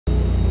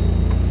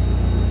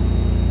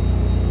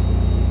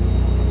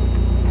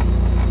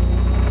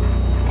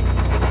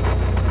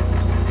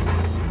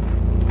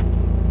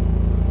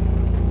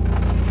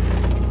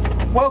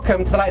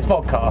Welcome to the latest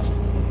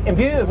VODCAST. In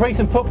view of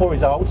recent football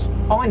results,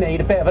 I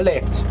need a bit of a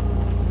lift.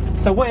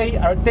 So we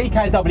are at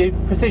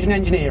DKW Precision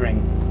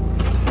Engineering.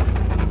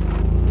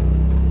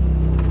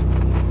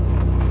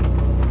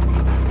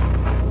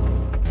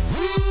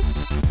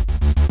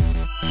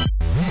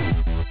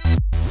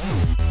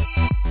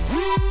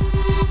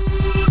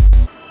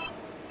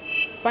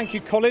 Thank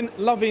you, Colin.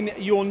 Loving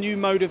your new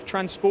mode of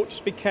transport.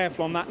 Just be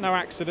careful on that. No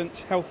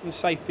accidents, health and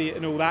safety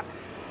and all that.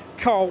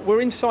 Carl, we're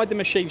inside the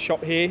machine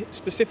shop here,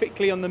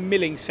 specifically on the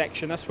milling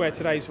section. That's where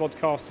today's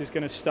VODCAST is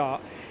going to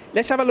start.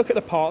 Let's have a look at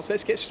the parts.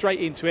 Let's get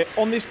straight into it.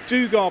 On this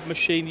Dugard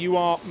machine, you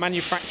are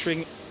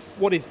manufacturing,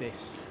 what is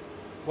this?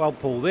 Well,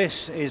 Paul,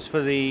 this is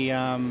for the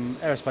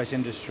aerospace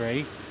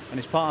industry, and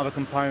it's part of a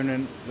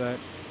component that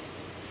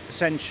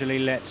essentially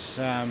lets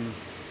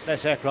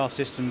aircraft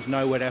systems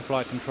know where their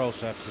flight control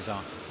surfaces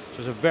are. So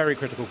it's a very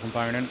critical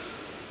component,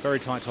 very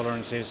tight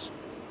tolerances.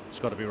 It's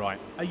got to be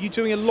right. Are you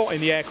doing a lot in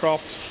the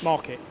aircraft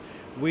market?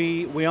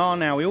 We are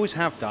now, we always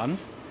have done.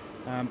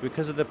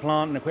 Because of the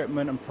plant and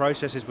equipment and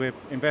processes we're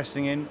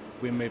investing in,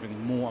 we're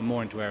moving more and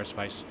more into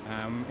aerospace.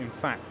 In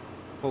fact,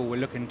 Paul, we're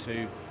looking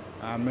to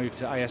move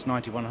to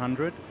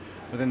AS9100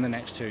 within the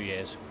next 2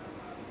 years.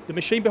 The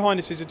machine behind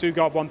us is a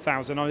Dugard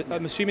 1000.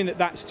 I'm assuming that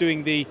that's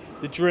doing the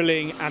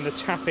drilling and the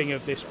tapping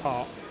of this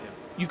part.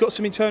 You've got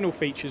some internal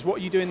features.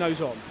 What are you doing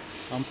those on?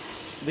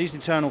 These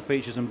internal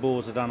features and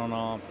bores are done on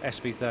our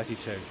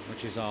SV32,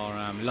 which is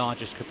our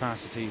largest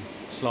capacity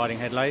sliding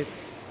head lathe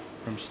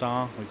from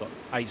Star. We've got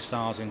 8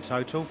 stars in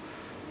total.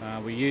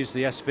 We use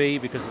the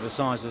SV because of the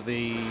size of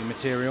the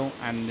material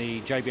and the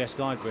JBS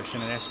guide bush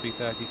in an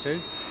SV32,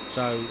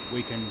 so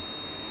we can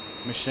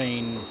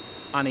machine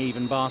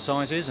uneven bar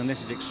sizes, and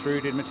this is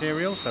extruded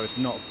material, so it's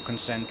not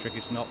concentric,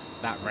 it's not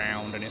that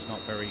round, and it's not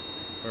very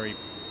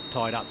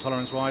tied up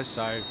tolerance-wise.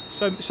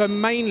 So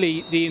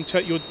mainly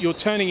you're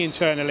turning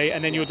internally,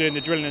 and then you're doing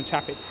the drilling and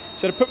tapping.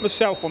 So to put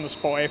myself on the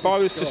spot, if I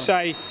was to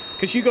say,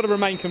 because you've got to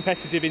remain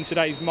competitive in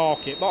today's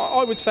market, but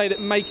I would say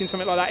that making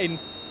something like that in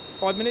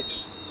 5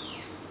 minutes.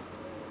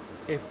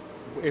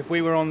 If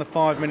we were on the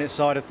 5-minute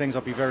side of things,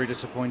 I'd be very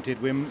disappointed.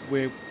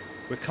 We're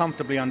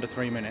comfortably under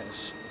 3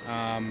 minutes,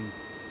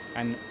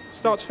 and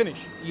start to finish.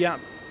 Yeah,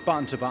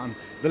 button to button.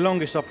 The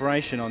longest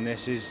operation on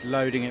this is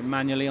loading it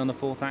manually on the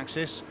 4th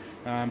axis.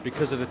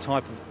 Because of the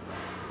type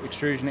of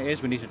extrusion it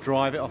is, we need to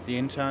drive it off the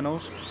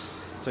internals,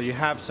 so you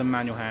have some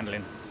manual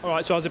handling. All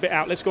right, so I was a bit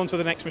out. Let's go on to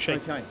the next machine.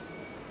 Okay.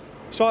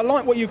 So I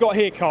like what you've got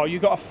here, Carl.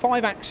 You've got a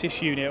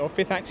 5-axis unit or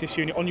 5th-axis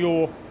unit on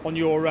your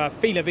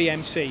feeler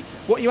VMC.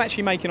 What are you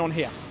actually making on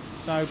here?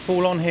 So,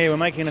 Paul, on here we're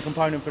making a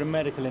component for the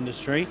medical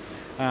industry.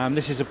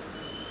 This is a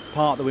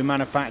part that we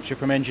manufacture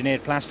from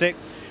engineered plastic.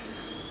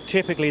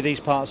 Typically these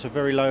parts are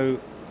very low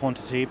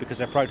quantity because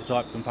they're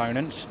prototype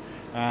components,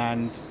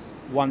 and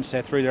once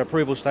they're through their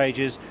approval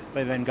stages,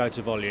 they then go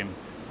to volume.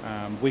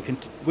 We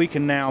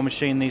can now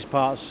machine these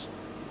parts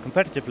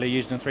competitively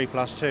using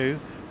 3+2,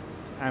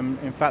 and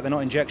in fact they're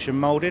not injection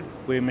molded.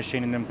 We're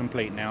machining them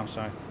complete now.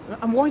 So.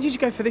 And why did you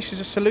go for this as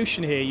a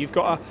solution here? You've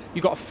got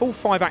a full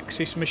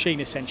 5-axis machine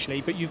essentially,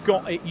 but you've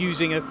got it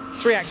using a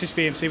 3-axis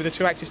VMC with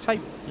a 2-axis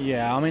table.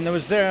 Yeah, I mean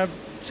there are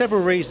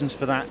several reasons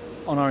for that.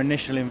 On our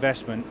initial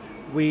investment,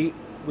 we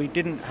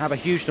didn't have a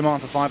huge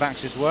demand for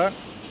 5-axis work.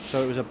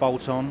 So it was a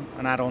bolt-on,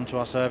 an add-on to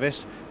our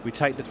service. We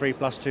take the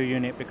 3+2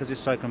 unit because it's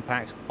so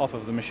compact off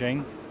of the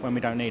machine when we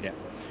don't need it.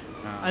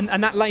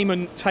 And that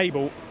layman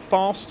table,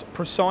 fast,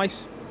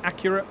 precise,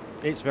 accurate?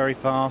 It's very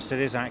fast, it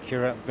is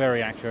accurate,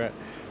 very accurate.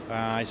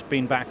 It's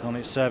been back on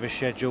its service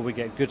schedule. We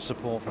get good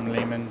support from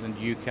Lehman and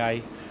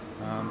UK.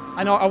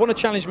 And I want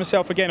to challenge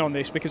myself again on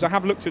this, because I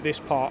have looked at this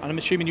part, and I'm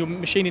assuming you're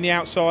machining the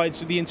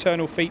outsides, the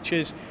internal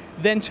features,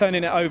 then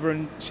turning it over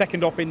and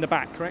second op in the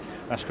back, correct?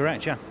 That's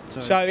correct, yeah.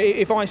 So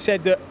if I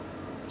said that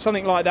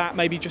something like that,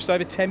 maybe just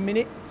over 10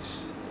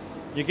 minutes?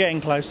 You're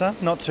getting closer,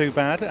 not too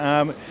bad.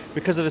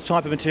 Because of the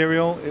type of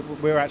material,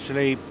 we're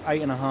actually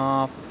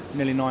 8.5,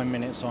 nearly 9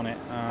 minutes on it.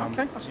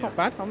 Okay, that's not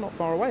bad. I'm not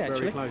far away,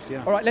 actually. Very close,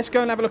 yeah. All right, let's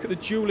go and have a look at the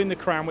jewel in the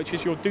crown, which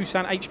is your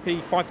Doosan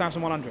HP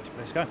 5100.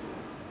 Let's go.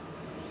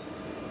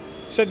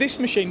 So this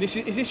machine, is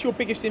this your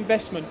biggest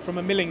investment from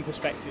a milling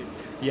perspective?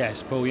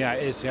 Yes, Paul, yeah,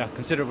 it is a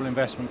considerable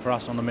investment for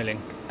us on the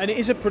milling. And it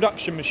is a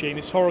production machine,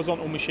 this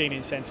horizontal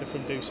machining centre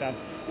from Doosan.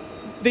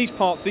 These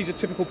parts, these are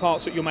typical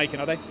parts that you're making,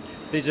 are they?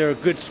 These are a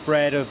good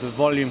spread of the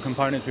volume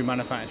components we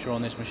manufacture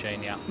on this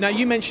machine, yeah. Now,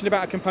 you mentioned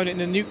about a component in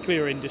the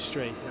nuclear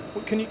industry.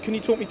 Yeah. Can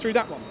you talk me through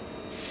that one?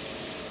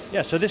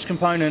 Yeah, so this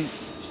component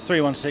is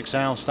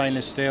 316L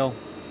stainless steel,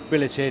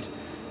 billeted.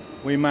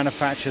 We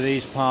manufacture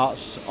these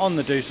parts on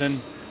the Doosan,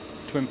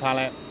 twin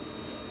pallet.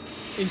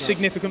 In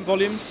significant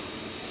volumes?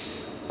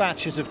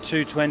 Batches of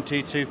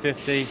 220,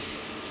 250,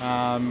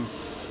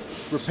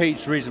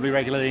 repeats reasonably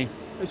regularly.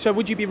 So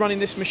would you be running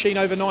this machine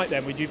overnight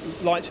then? Would you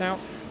lights out?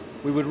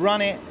 We would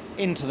run it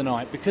into the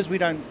night because we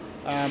don't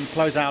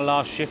close our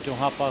last shift till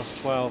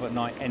 12:30 at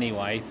night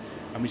anyway,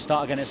 and we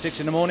start again at 6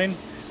 in the morning.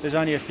 There's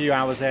only a few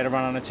hours there to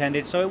run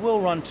unattended, so it will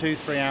run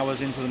 2-3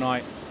 hours into the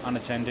night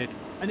unattended.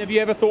 And have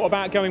you ever thought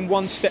about going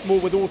one step more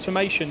with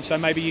automation, so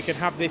maybe you could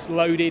have this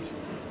loaded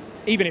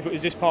even if it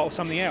was this part or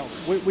something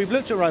else? We've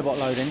looked at robot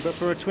loading, but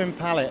for a twin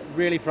pallet,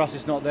 really for us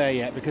it's not there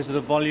yet because of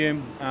the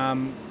volume.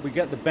 We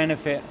get the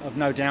benefit of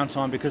no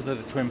downtime because of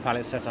the twin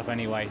pallet setup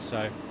anyway.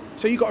 So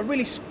you've got a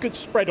really good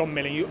spread on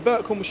milling. You've got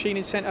vertical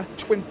machining centre,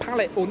 twin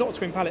pallet, or not a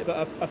twin pallet,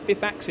 but a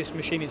fifth axis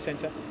machining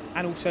centre,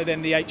 and also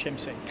then the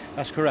HMC.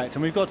 That's correct,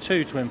 and we've got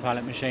 2 twin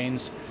pallet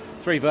machines,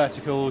 3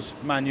 verticals,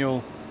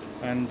 manual,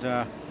 and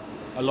a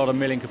lot of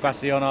milling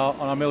capacity on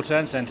our mill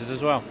turn centres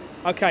as well.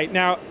 Okay,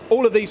 now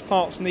all of these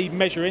parts need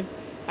measuring,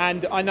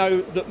 and I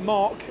know that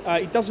Mark,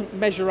 he doesn't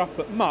measure up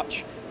at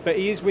much, but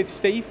he is with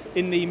Steve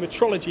in the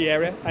metrology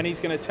area, and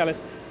he's going to tell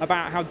us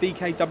about how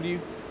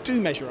DKW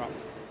do measure up.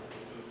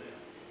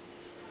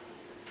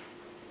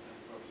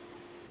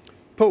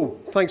 Paul,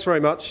 thanks very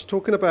much.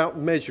 Talking about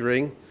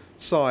measuring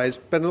size,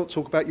 better not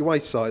talk about your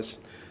waist size.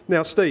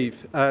 Now,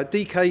 Steve,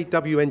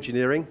 DKW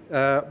Engineering,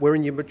 we're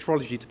in your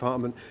metrology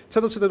department.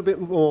 Tell us a little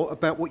bit more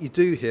about what you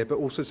do here, but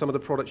also some of the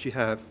products you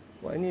have.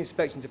 Well, in the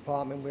inspection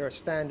department, we're a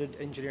standard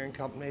engineering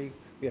company.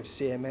 We have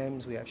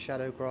CMMs, we have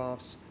shadow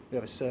graphs, we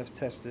have a surface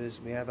testers,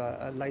 we have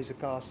a laser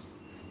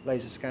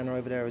scanner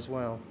over there as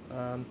well.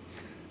 And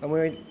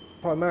we're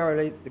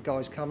primarily, the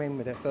guys come in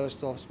with their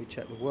first offs, we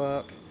check the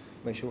work,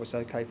 make sure it's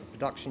okay for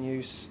production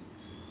use,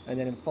 and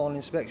then in final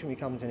inspection we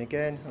come in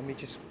again and we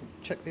just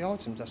check the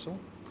items, that's all.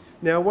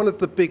 Now, one of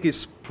the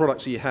biggest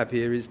products that you have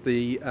here is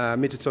the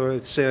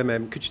MTD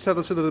CMM. Could you tell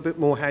us a little bit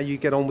more how you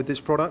get on with this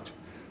product?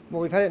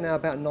 Well, we've had it now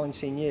about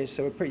 19 years,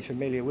 so we're pretty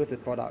familiar with the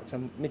product,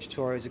 and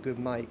Mitutoyo is a good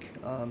make,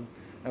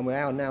 and we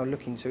are now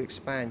looking to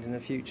expand in the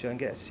future and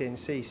get a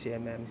CNC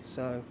CMM,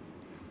 so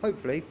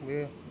hopefully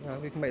we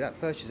can make that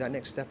purchase, that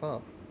next step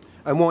up.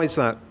 And why is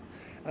that?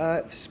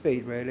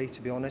 Speed, really,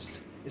 to be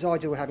honest. It's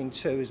ideal having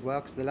 2 as well,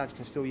 because the lads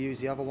can still use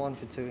the other one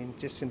for doing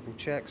just simple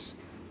checks.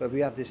 But if we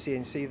have the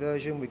CNC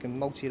version, we can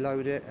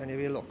multi-load it and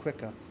it'll be a lot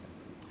quicker.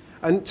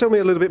 And tell me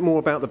a little bit more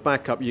about the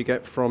backup you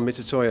get from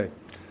Mitutoyo.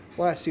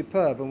 Well, that's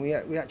superb, and we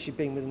actually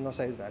been with them, I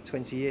say, about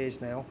 20 years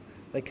now.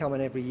 They come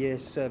in every year,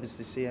 service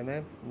the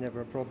CMM,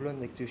 never a problem.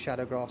 They do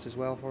shadow graphs as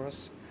well for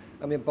us.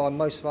 And we buy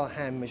most of our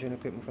hand measuring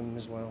equipment from them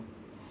as well.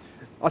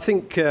 I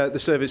think the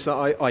service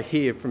that I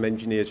hear from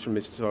engineers from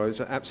Mitutoyo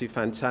is absolutely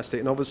fantastic,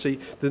 and obviously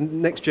the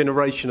next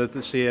generation of the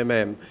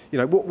CMM, you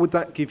know, what would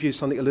that give you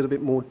something a little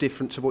bit more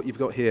different to what you've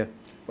got here?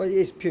 Well, it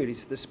is purely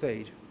to the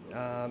speed,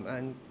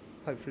 and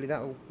hopefully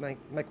that will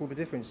make all the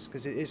difference,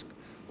 because it is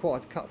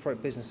quite a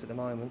cutthroat business at the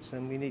moment,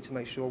 and we need to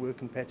make sure we're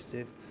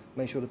competitive,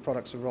 make sure the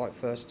products are right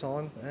first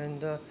time,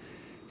 and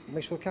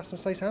make sure the customer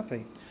stays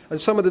happy. And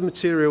some of the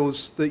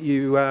materials that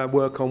you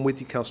work on with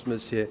your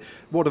customers here,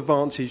 what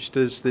advantage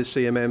does the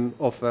CMM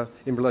offer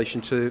in relation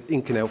to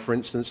Inconel, for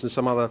instance, and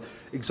some other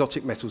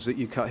exotic metals that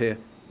you cut here?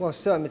 Well,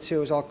 certain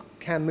materials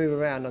can move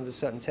around under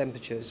certain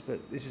temperatures, but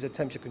this is a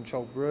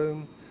temperature-controlled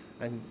room,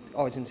 and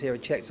items here are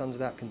checked under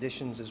that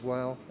conditions as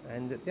well,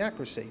 and the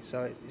accuracy.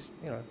 So it's,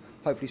 you know,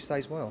 hopefully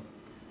stays well.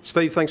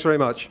 Steve, thanks very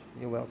much.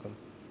 You're welcome.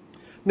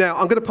 Now,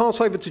 I'm going to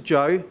pass over to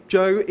Joe.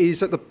 Joe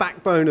is at the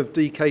backbone of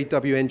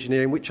DKW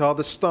Engineering, which are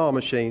the star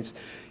machines.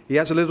 He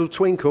has a little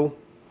twinkle.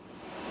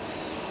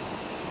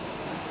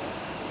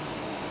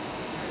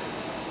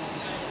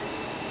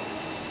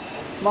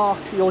 Mark,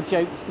 your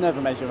jokes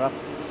never measure up.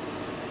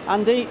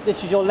 Andy,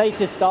 this is your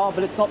latest star,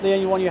 but it's not the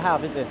only one you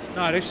have, is it?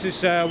 No, this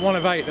is one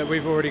of 8 that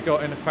we've already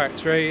got in the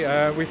factory.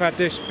 We've had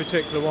this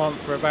particular one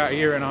for about 1.5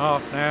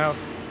 years now,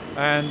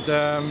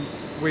 and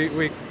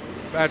we've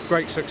had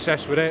great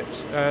success with it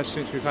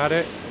since we've had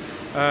it.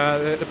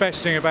 The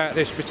best thing about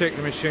this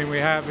particular machine we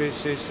have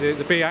is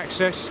the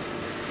B-axis,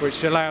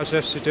 which allows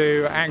us to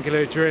do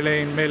angular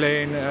drilling,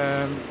 milling,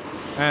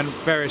 and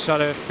various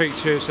other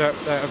features that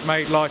have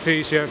made life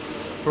easier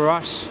for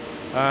us,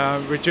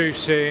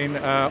 reducing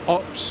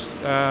ops.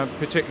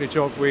 Particular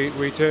job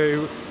we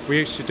do, we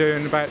used to do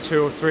in about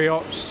 2 or 3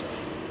 ops.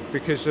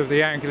 Because of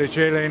the angular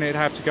drilling, it'd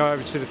have to go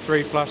over to the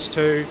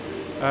 3+2,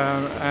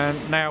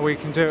 and now we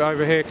can do it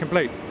over here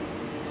complete.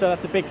 So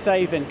that's a big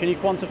saving. Can you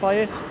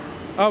quantify it?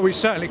 Oh, we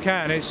certainly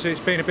can. It's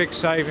been a big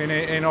saving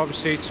in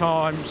obviously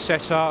time,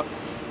 setup,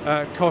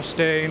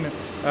 costing,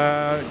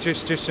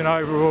 just an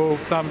overall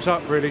thumbs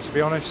up really, to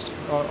be honest,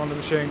 on the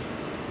machine.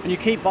 And you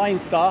keep buying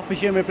Star,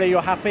 presumably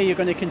you're happy, you're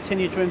going to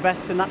continue to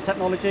invest in that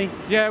technology?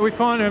 Yeah, we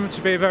find them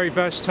to be a very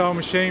versatile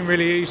machine,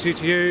 really easy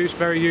to use,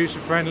 very user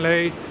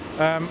friendly.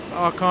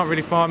 I can't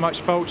really find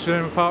much faults with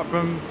them apart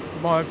from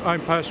my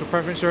own personal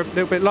preference. They're a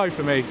little bit low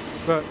for me,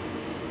 but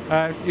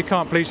you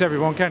can't please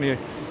everyone, can you?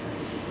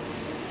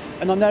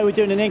 And I know we're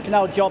doing an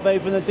Inconel job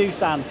over in the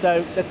Doosan,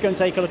 so let's go and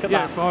take a look at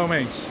that. Yeah, by all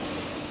means.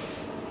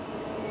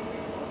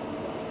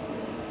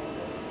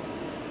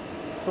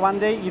 So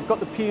Andy, you've got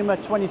the Puma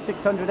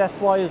 2600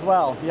 SY as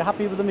well. Are you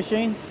happy with the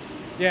machine?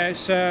 Yeah,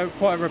 it's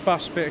quite a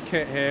robust bit of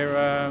kit here,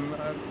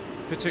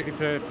 particularly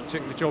for the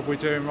particular job we're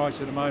doing right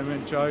at the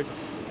moment, Joe.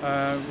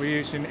 We're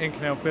using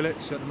Inconel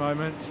billets at the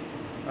moment.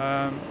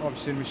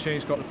 Obviously the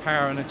machine's got the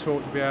power and the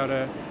torque to be able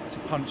to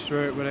punch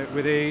through it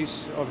with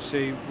ease,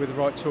 obviously with the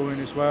right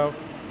tooling as well.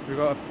 We've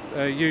got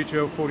a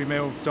U-drill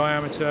 40mm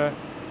diameter,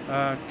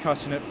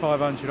 cutting at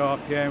 500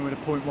 RPM with a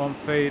 0.1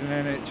 feed, and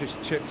then it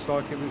just chips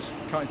like it was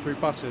cutting through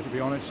butter, to be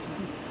honest.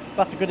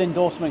 That's a good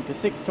endorsement,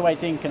 because 6 to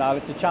 18 canal,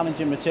 it's a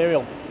challenging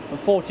material, and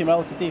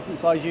 40mm, it's a decent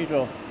size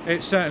U-draw.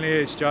 It certainly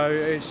is, Joe.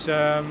 It's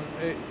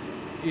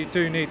you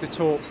do need the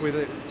torque with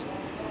it,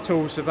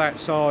 tools of that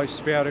size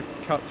to be able to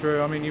cut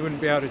through. I mean, you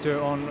wouldn't be able to do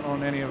it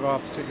on any of our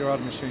particular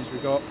other machines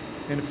we've got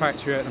in the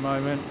factory at the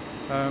moment.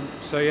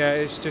 So yeah,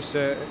 it's just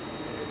it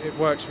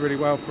works really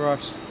well for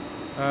us.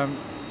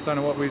 Don't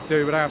know what we'd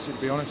do without it,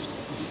 to be honest.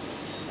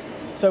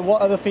 So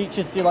what other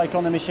features do you like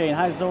on the machine?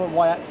 How's the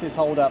Y-axis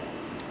hold up?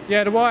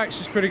 Yeah, the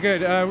Y-axis is pretty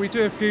good. We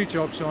do a few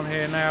jobs on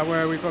here now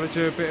where we've got to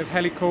do a bit of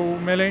helical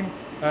milling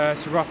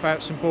to rough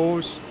out some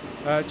bores,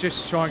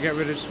 just to try and get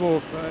rid of the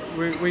swarf.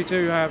 We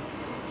do have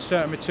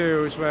certain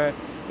materials where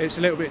it's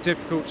a little bit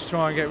difficult to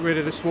try and get rid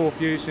of the swarf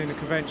using the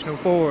conventional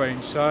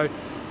boring. So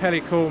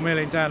helical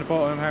milling down the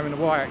bottom, having the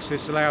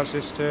Y-axis allows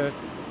us to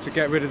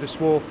get rid of the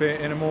swarf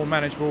in a more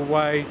manageable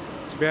way,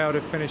 to be able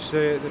to finish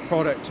the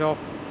product off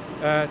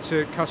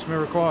to customer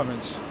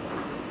requirements.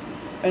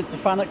 It's a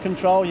FANUC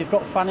control, you've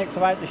got FANUC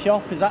throughout the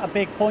shop, is that a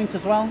big point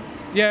as well?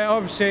 Yeah,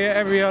 obviously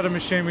every other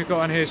machine we've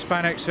got on here is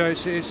FANUC, so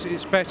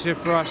it's better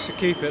for us to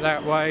keep it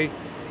that way.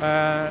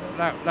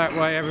 That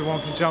way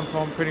everyone can jump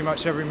on pretty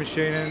much every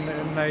machine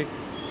and they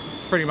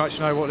pretty much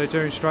know what they're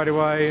doing straight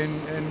away,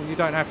 and you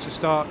don't have to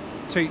start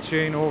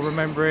teaching or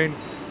remembering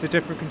the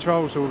different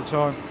controls all the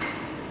time.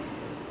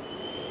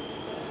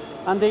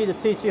 Andy, the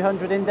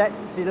C200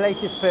 Index, it's the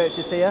latest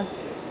purchase here.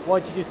 Why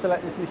did you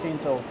select this machine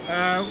tool?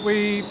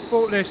 We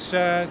bought this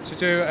to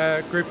do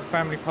a group of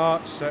family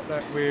parts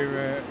that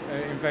we're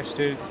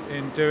invested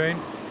in doing.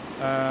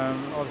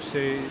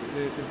 Obviously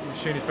the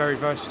machine is very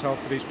versatile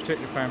for these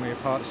particular family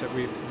of parts that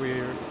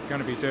we're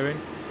going to be doing.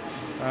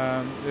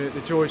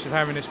 The joys of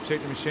having this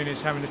particular machine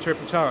is having the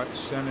triple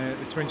turrets and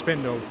the twin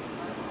spindle.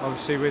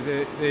 Obviously with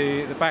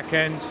the back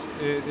end,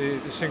 the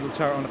single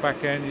turret on the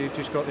back end, you've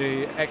just got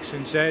the X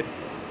and Z,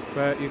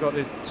 but you've got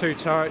the two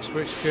turrets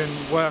which can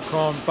work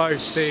on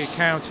both the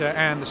counter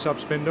and the sub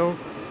spindle.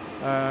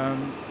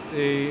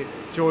 The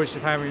joys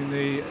of having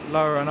the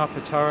lower and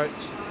upper turret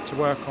to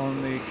work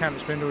on the counter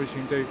spindle is you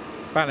can do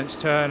balance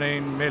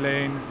turning,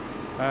 milling,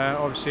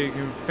 obviously you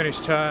can finish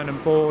turn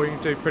and bore, you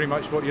can do pretty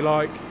much what you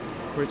like,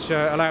 which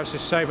allows us to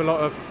save a lot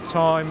of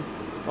time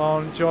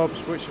on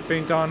jobs which have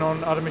been done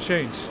on other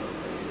machines.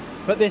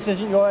 But this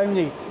isn't your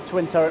only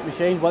twin turret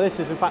machine. Well, this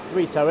is in fact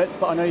 3 turrets,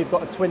 but I know you've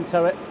got a twin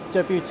turret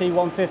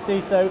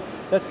WT150, so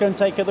let's go and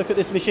take a look at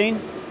this machine.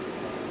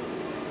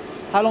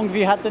 How long have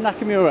you had the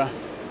Nakamura?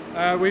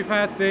 We've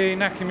had the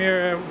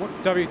Nakamura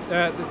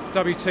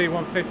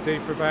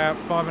WT150 for about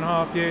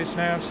 5.5 years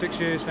now, 6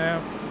 years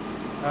now.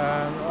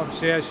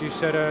 Obviously, as you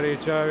said earlier,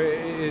 Joe,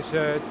 it is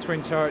a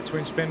twin turret,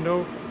 twin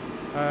spindle.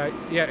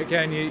 Yet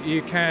again,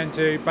 you can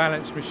do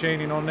balance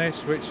machining on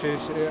this, which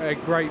is a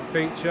great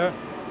feature.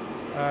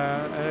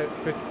 A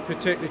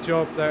particular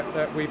job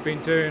that we've been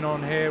doing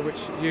on here,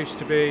 which used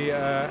to be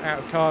out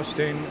of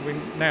casting, we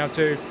now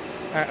do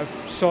out of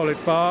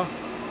solid bar,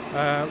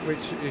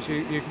 which is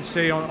you can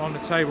see on the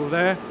table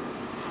there.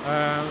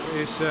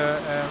 We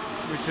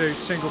do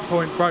single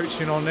point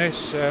broaching on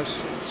this,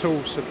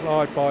 tool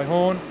supplied by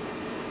Horn,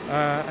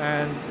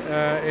 and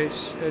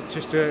it's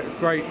just a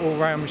great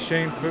all-round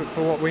machine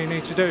for what we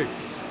need to do.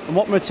 And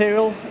what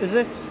material is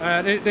this?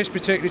 This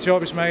particular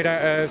job is made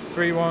out of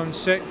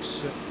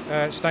 316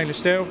 stainless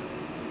steel,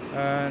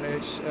 and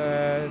it's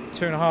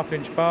 2.5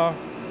 inch bar,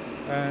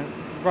 and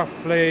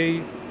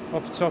roughly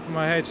off the top of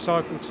my head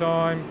cycle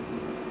time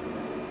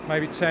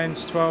maybe 10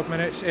 to 12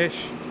 minutes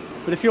ish.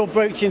 But if you're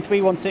broaching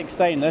 316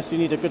 stainless, you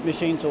need a good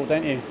machine tool,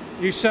 don't you?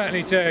 You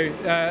certainly do.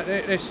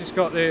 This has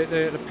got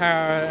the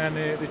power and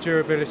the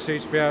durability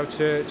to be able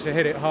to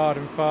hit it hard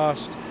and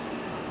fast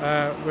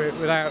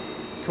without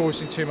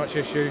causing too much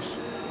issues.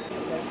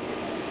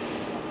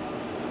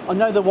 I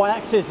know the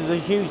Y-axis is a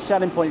huge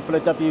selling point for the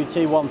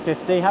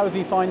WT150. How have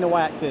you found the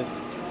Y-axis?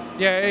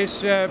 Yeah,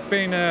 it's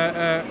been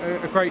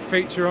a great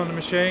feature on the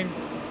machine,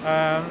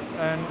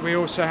 and we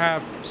also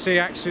have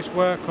C-axis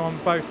work on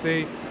both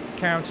the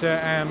counter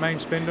and main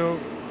spindle,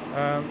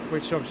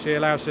 which obviously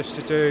allows us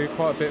to do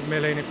quite a bit of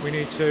milling if we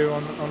need to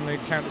on the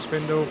counter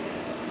spindle.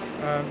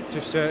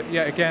 Just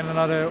yet again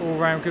another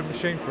all-round good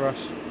machine for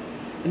us.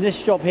 And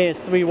this job here is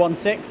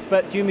 316,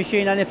 but do you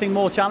machine anything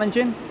more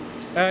challenging?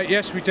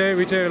 Yes, we do.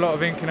 We do a lot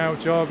of Inconel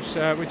jobs.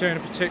 We're doing a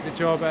particular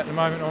job at the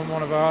moment on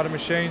one of our other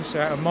machines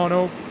out of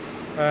Monol.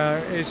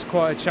 It's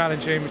quite a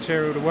challenging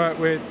material to work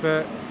with,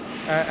 but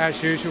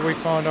as usual we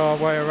find our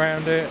way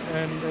around it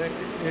and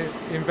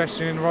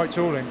investing in the right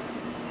tooling.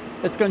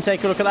 Let's go and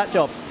take a look at that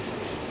job.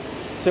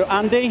 So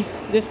Andy,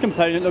 this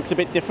component looks a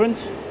bit different.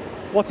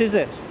 What is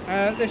it?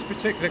 This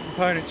particular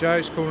component, Joe,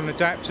 is called an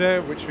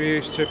adapter, which we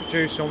used to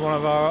produce on one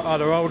of our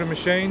other older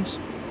machines.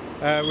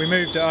 We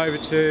moved it over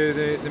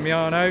to the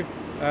Miano,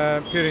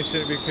 purely and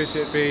simply because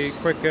it'd be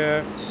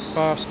quicker,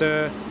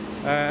 faster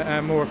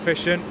and more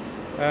efficient.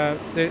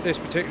 This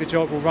particular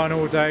job will run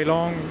all day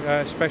long,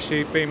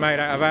 especially being made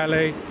out of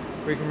alley.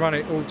 We can run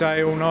it all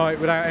day, all night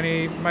without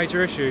any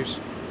major issues.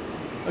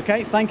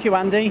 Okay, thank you,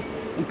 Andy.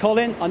 And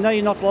Colin, I know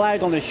you're not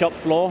allowed on the shop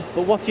floor,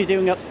 but what are you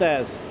doing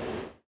upstairs?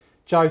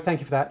 Joe,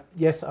 thank you for that.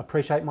 Yes, I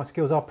appreciate my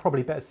skills are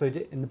probably better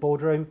suited in the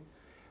boardroom.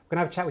 We're going to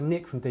have a chat with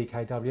Nick from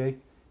DKW.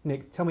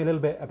 Nick, tell me a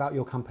little bit about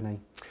your company.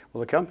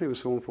 Well, the company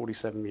was formed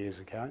 47 years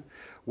ago.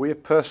 We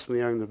have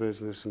personally owned the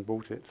business and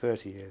bought it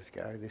 30 years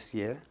ago this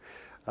year,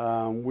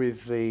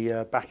 with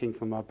the backing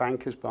from our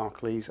bankers,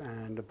 Barclays,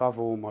 and above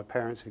all, my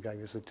parents, who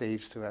gave us the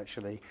deeds to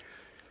actually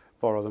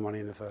borrow the money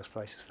in the first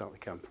place to start the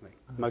company.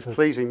 The most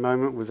pleasing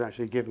moment was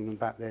actually giving them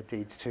back their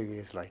deeds 2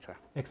 years later.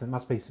 Excellent,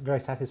 must be very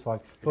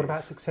satisfying. What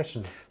about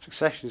succession?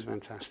 Succession is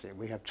fantastic.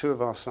 We have 2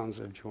 of our sons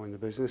that have joined the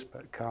business,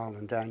 but Carl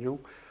and Daniel.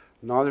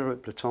 Neither are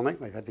platonic,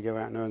 they've had to go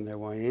out and earn their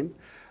way in.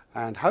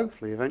 And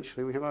hopefully,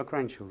 eventually, we have our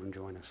grandchildren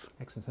join us.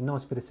 Excellent, so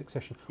nice bit of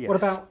succession. Yes. What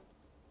about,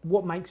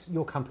 what makes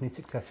your company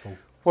successful?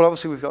 Well,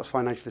 obviously, we've got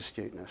financial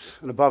astuteness.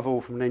 And above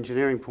all, from an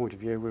engineering point of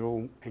view, we're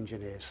all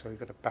engineers, so we've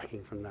got a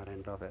backing from that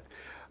end of it.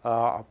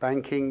 Our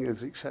banking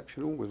is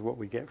exceptional with what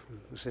we get from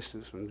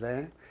assistance from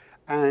there,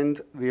 and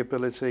the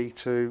ability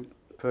to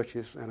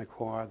purchase and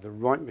acquire the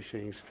right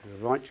machines to do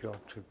the right job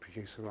to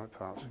produce the right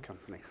parts of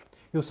companies.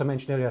 You also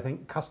mentioned earlier, I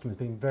think, customers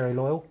being very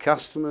loyal.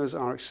 Customers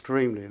are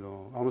extremely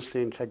loyal. Honesty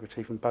and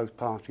integrity from both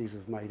parties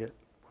have made it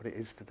what it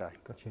is today.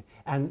 Got you.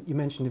 And you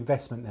mentioned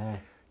investment there.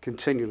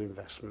 Continual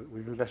investment.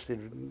 We've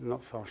invested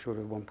not far short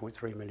of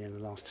 1.3 million in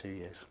the last 2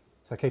 years.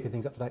 So keeping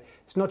things up to date.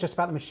 It's not just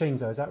about the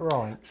machines though, is that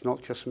right? It's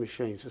not just the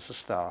machines, it's the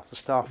staff. The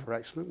staff are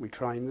excellent. We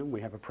train them.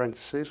 We have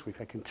apprentices. We've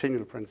had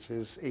continual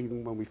apprentices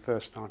even when we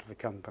first started the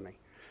company.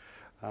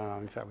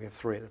 In fact, we have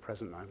 3 at the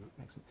present moment.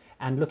 Excellent.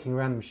 And looking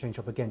around the machine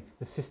shop again,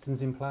 the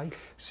systems in place?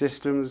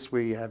 Systems,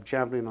 we have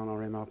Javelin on our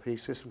MRP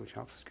system, which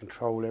helps us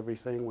control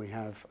everything. We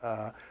have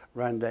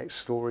Randex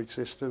storage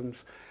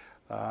systems,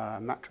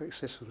 Matrix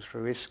systems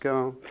through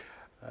ISCAR,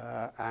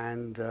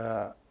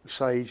 and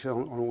Sage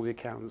on all the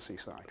accountancy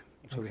side.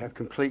 So Excellent. We have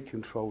complete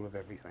control of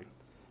everything.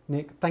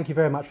 Nick, thank you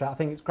very much for that. I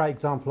think it's a great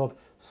example of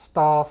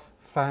staff,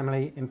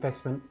 family,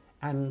 investment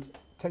and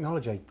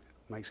technology.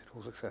 Makes it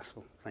all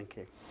successful. Thank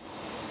you.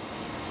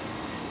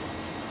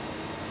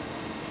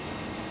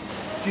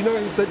 Do you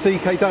know that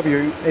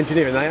DKW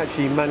Engineering, they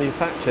actually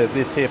manufacture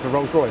this here for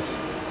Rolls-Royce?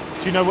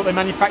 Do you know what they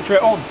manufacture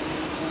it on?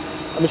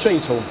 A machine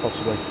tool,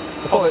 possibly.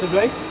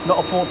 Possibly. Not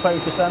a Ford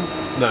Focus then?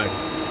 No.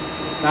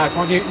 No, it's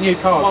my new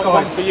car.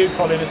 One for you,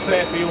 Colin, a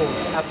spare for yours.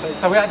 Absolutely.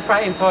 So we had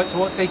great insight to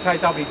what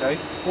DKW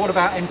do. What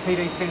about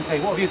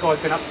MTDCNC? What have you guys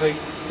been up to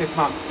this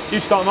month?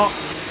 You start, Mark.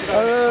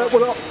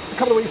 Well, a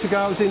couple of weeks ago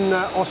I was in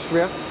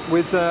Austria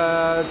with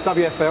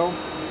WFL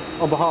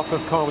on behalf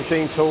of Car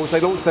Machine Tools.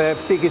 They launched their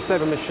biggest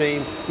ever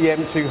machine, the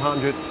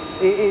M200.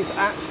 It is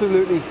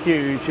absolutely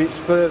huge. It's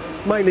for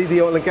mainly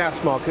the oil and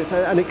gas market,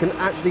 and it can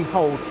actually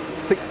hold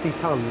 60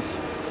 tonnes.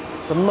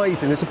 It's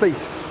amazing, it's a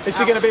beast. Is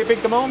there going to be a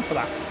big demand for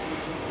that?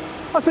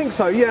 I think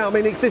so, yeah. I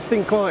mean,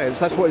 existing clients,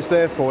 that's what it's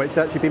there for. It's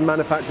actually been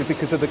manufactured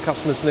because of the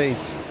customer's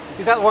needs.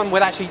 Is that the one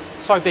where actually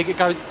so big it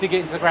go dig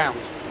it into the ground?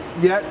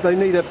 Yeah, they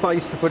need a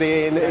base to put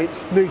it in.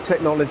 It's new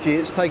technology.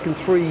 It's taken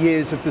 3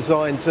 years of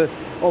design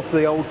off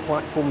the old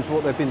platforms,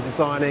 what they've been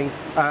designing.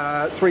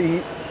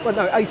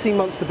 18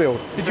 months to build.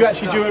 Did you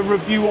actually do a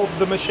review of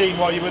the machine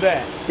while you were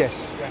there?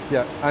 Yes,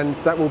 yeah. And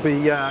that will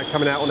be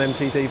coming out on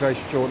MTD very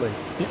shortly.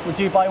 Would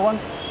you buy one?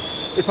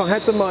 If I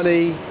had the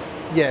money,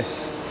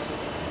 yes.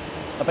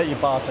 I bet you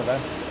barter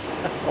though.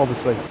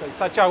 Obviously.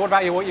 So Joe, what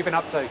about you? What have you been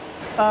up to?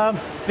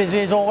 Busy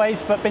as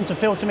always, but been to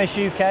Filtermist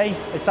UK.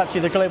 It's actually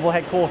the global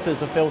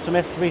headquarters of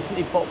Filtermist,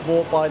 recently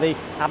bought by the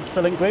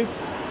Absolent Group.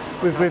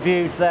 We've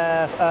reviewed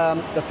their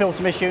the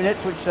Filtermist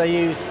units, which they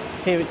use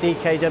here at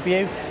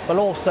DKW, but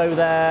also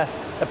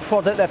a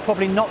product they're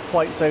probably not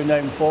quite so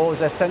known for is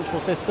their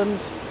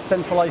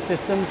centralised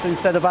systems. So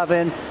instead of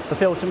having the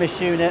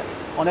Filtermist unit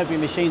on every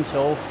machine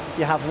tool,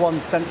 you have one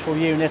central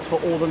unit for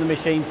all of the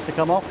machines to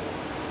come off.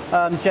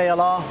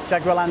 JLR,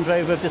 Jaguar Land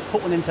Rover, have just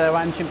put one into their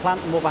Antrim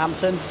plant in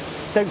Wolverhampton.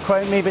 Don't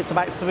quote me, but it's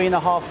about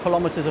 3.5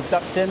 kilometres of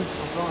ducting.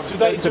 So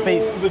they do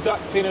all the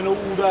ducting and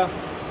all the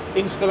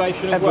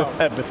installation as well?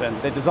 Everything.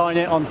 They design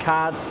it on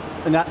CAD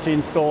and actually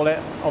install it,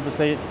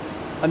 obviously.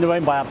 And they're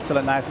owned by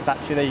Absolent now, so it's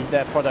actually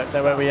their product,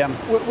 their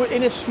OEM.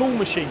 In a small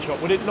machine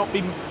shop, would it not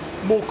be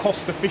more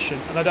cost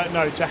efficient, and I don't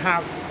know, to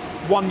have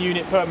one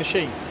unit per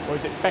machine? Or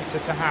is it better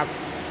to have?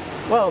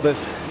 Well,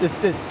 there's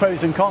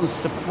pros and cons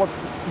to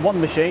one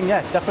machine,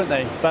 yeah,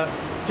 definitely. But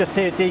just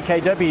here at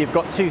DKW, you've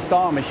got 2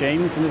 star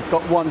machines, and it's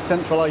got one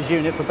centralised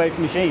unit for both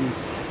machines,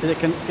 because it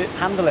can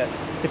handle it.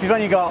 If you've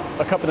only got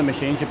a couple of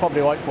machines, you're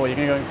probably right for you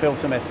can go and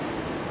Filtermist.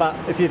 But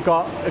if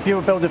you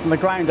were building from the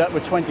ground up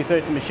with 20,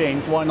 30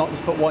 machines, why not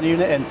just put one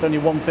unit in? It's only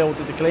one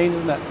filter to clean,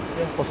 isn't it?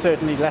 Yeah. Or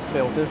certainly less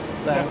filters.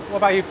 So. Yeah. What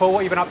about you, Paul?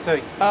 What have you been up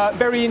to?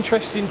 Very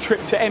interesting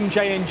trip to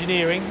MJ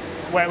Engineering,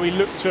 where we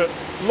looked at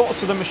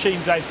lots of the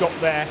machines they've got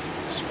there.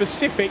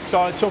 Specifics,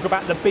 I talk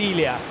about the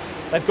Belia.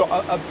 They've got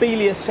a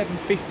Belia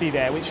 750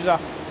 there, which is a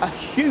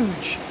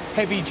huge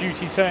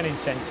heavy-duty turning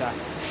centre.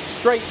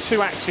 Straight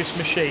 2-axis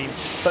machine,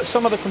 but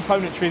some of the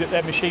componentry that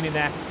they're machining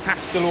there,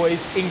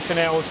 Hastelloys,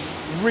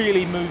 Inconels,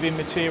 really moving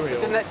material.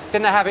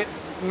 Didn't they have it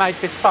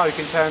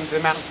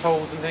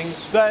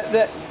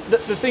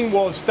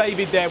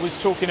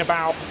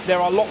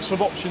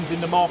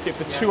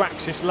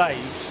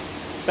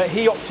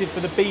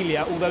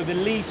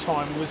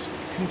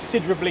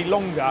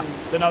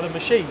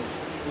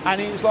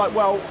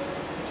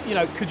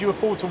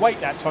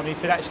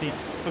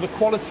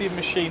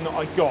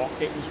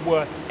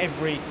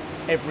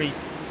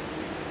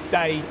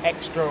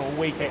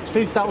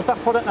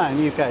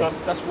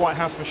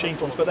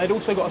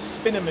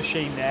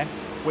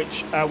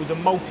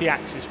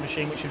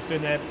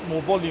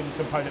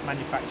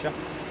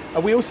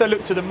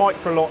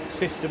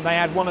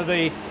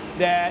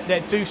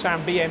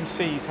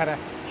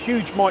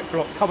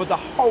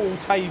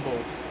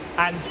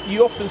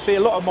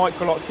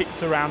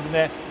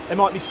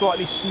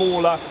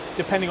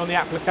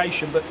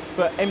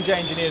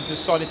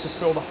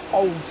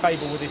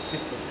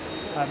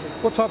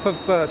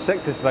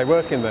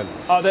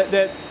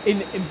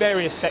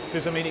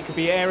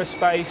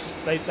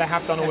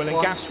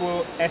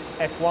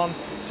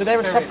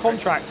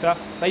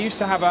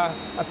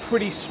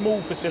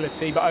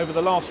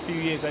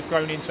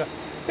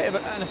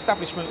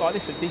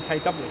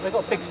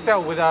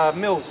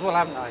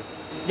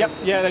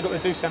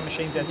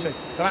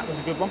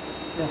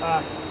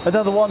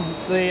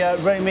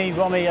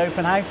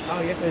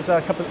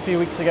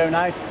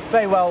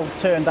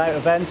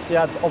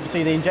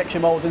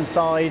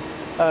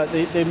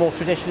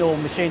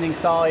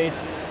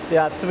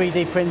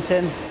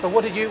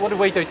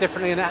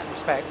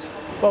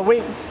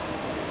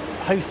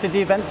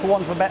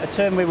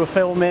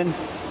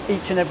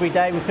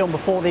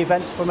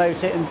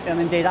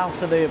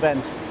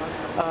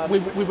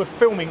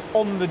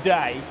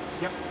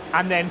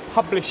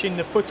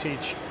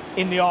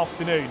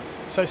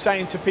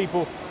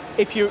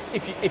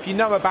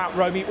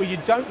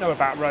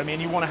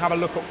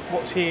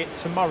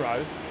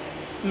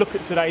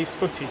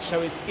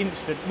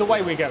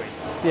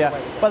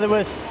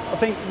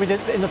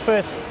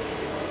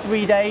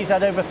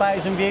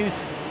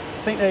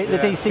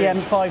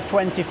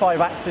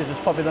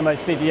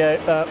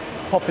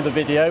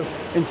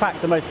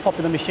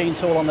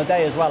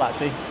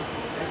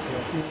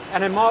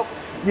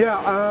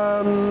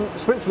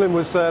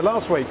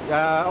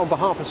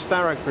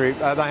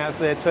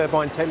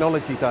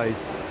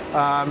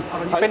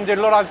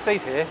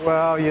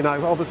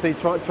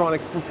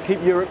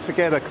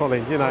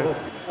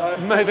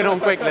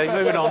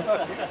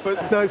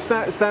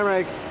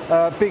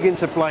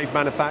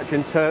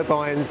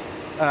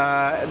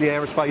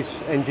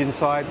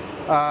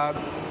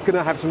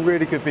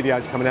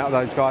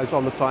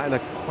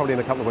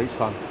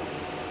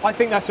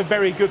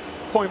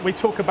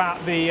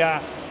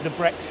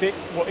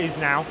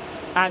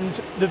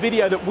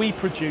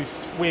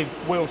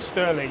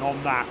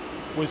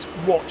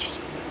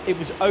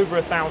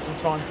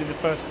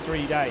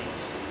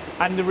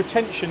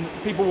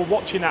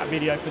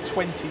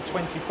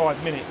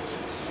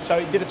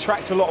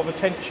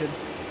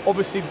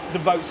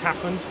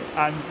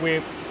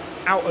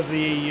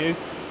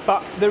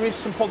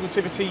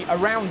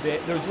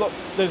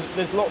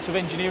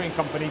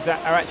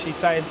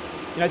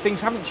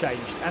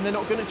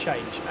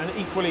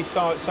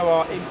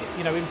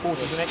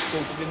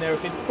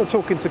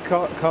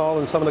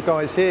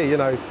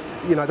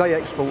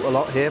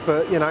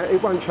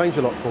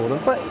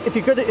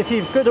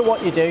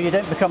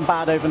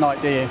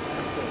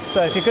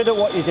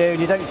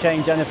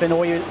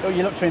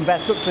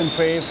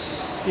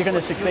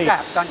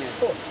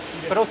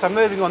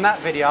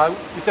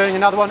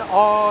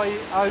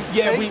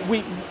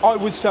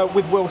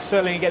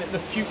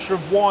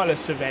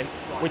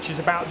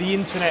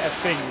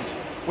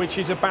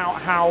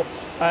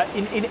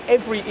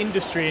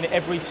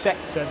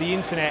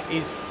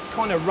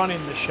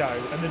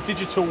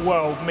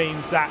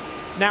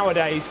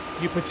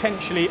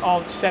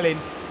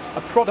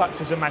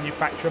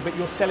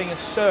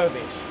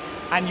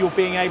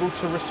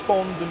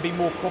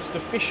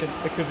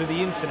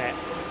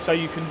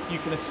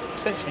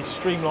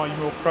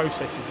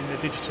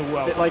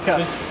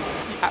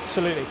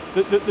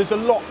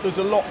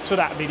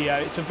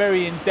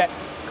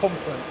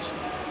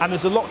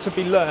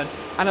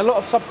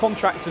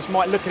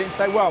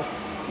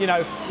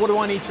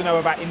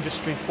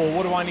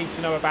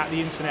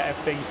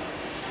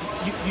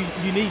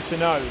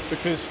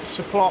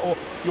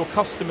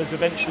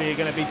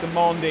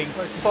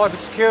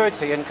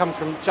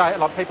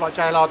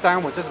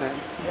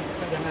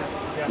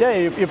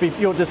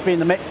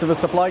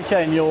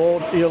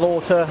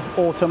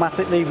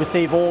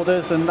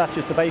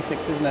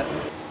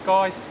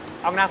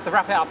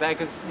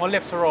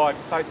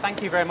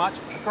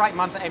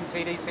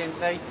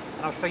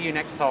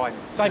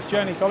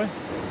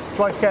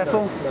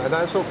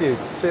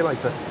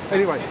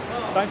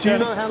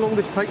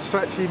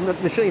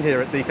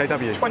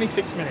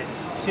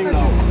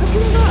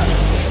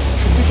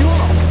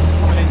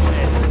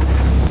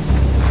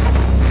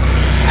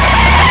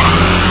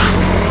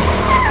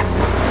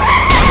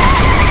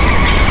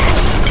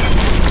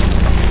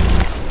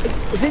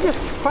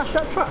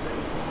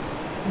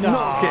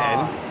Not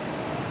again.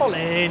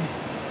 Colin.